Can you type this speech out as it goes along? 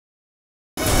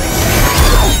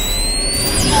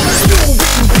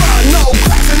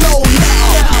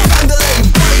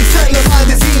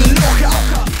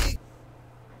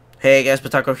Hey guys,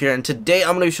 Patako here, and today I'm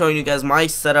going to be showing you guys my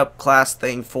setup class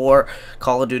thing for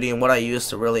Call of Duty and what I use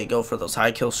to really go for those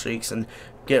high kill streaks and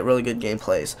get really good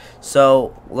gameplays.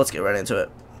 So let's get right into it.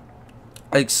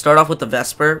 I start off with the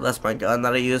Vesper, that's my gun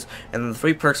that I use, and the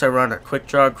 3 perks I run are Quick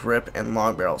Draw, Grip, and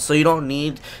Long Barrel. So you don't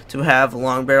need to have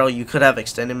Long Barrel, you could have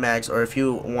Extended Mags, or if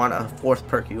you want a 4th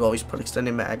perk, you always put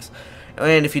Extended Mags.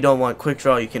 And if you don't want Quick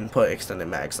Draw, you can put Extended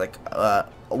Mags. Like,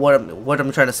 what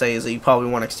I'm trying to say is that you probably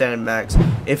want Extended Mags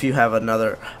if you have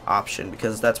another option,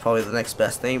 because that's probably the next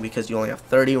best thing, because you only have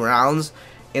 30 rounds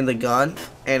in the gun,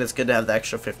 and it's good to have the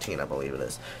extra 15, I believe it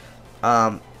is.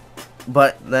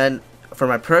 But then for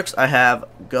my perks, I have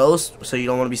Ghost, so you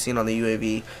don't want to be seen on the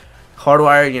UAV.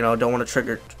 Hardwired, you know, don't want to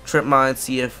trigger trip mine,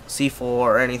 C4,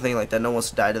 or anything like that. No one wants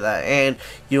to die to that. And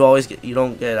you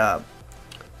don't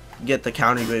get the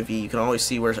counter UAV. You can always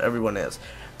see where everyone is.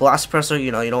 Blast suppressor,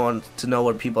 you know, you don't want to know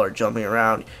where people are jumping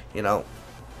around. You know,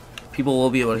 people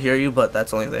will be able to hear you, but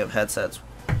that's only if they have headsets,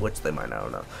 which they might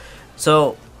not know.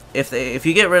 So if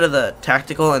you get rid of the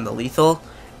tactical and the lethal,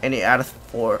 and you add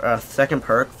a second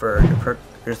perk for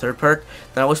your 3rd perk,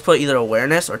 then I always put either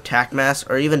awareness or tac mask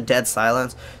or even dead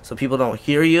silence, so people don't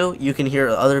hear you. You can hear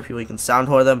other people. You can sound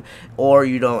whore them, or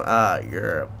you don't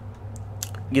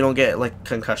get like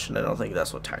concussion. I don't think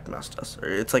that's what tac mask does, or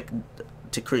it's like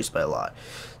decreased by a lot.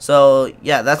 So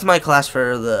yeah, that's my class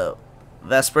for the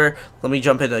Vesper. Let me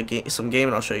jump into some game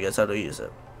and I'll show you guys how to use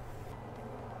it.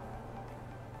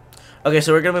 Okay,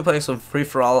 so we're going to be playing some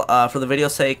free-for-all. For the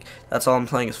video's sake, that's all I'm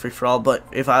playing is free-for-all. But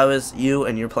if I was you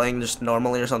and you're playing just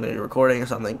normally or something, you're recording or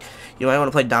something, you might want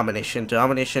to play Domination.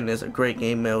 Domination is a great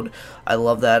game mode. I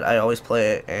love that. I always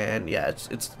play it. And yeah,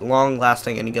 it's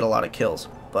long-lasting and you get a lot of kills.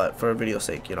 But for video's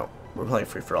sake, you know, we're playing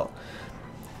free-for-all.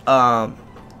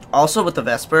 Also with the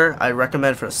Vesper, I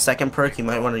recommend for a 2nd perk, you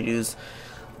might want to use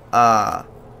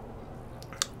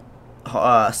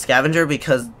Scavenger,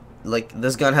 because like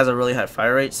this gun has a really high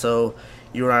fire rate, so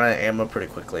you run out of ammo pretty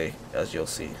quickly, as you'll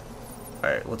see.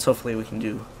 Alright, let's hopefully we can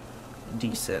do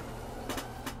decent.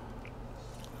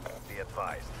 Be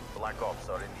advised, Black Ops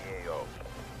are in the AO.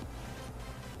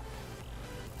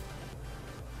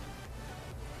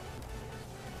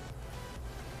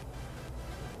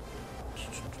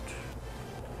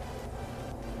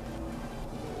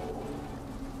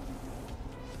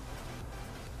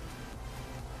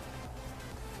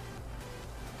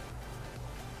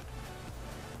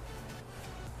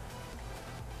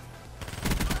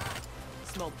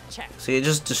 Smoke check. See, it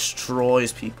just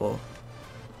destroys people.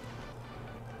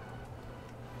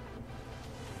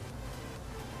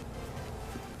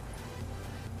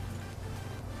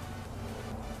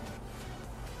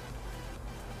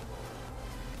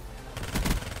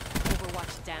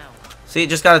 Overwatch down. See, it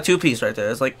just got a 2-piece right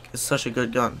there. It's like, it's such a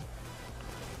good gun.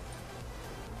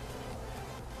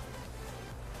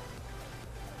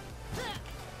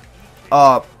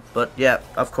 But yeah,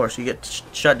 of course, you get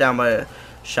shut down by a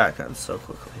shotgun so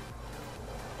quickly.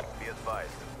 Be advised,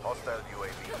 hostile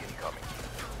UAV incoming.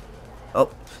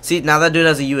 Oh, see, now that dude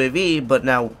has a UAV, but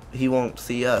now he won't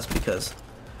see us because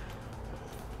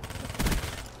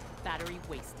Battery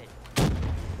wasted.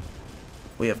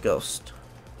 we have Ghost.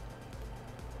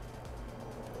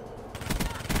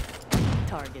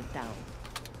 Target down.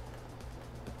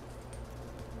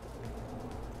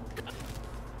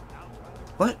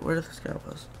 What? Where did this guy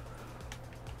was?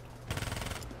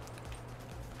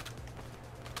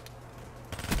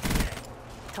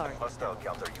 Target Hostile down.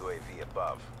 counter UAV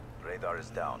above. Radar is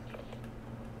down.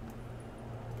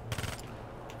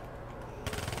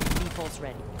 Default's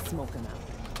ready. Smoke him out.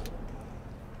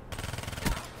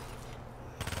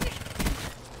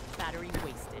 Battery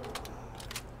wasted.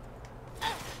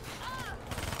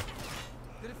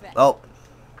 Oh.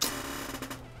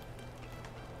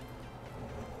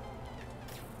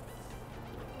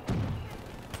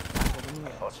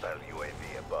 Hostile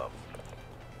UAV above.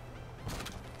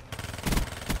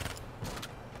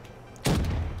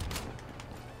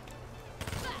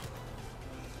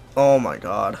 Oh my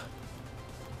god.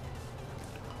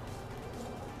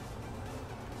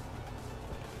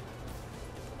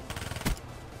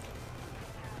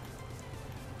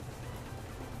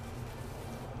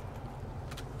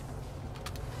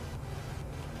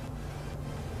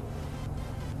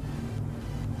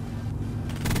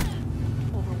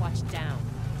 Overwatch down.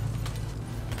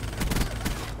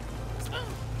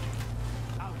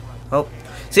 Oh.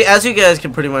 See, as you guys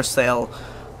can pretty much tell,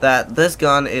 that this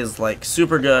gun is like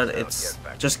super good. It's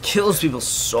just kills people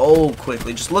so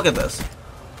quickly. Just look at this.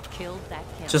 Killed that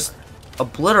kill. Just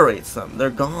obliterates them.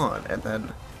 They're gone. And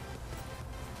then,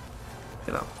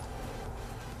 you know,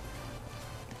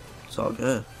 it's all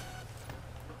good.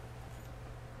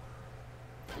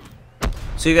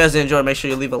 So you guys enjoy. Make sure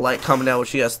you leave a like, comment down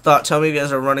what you guys thought. Tell me if you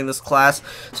guys are running this class.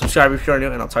 Subscribe if you're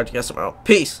new, and I'll talk to you guys tomorrow.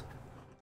 Peace.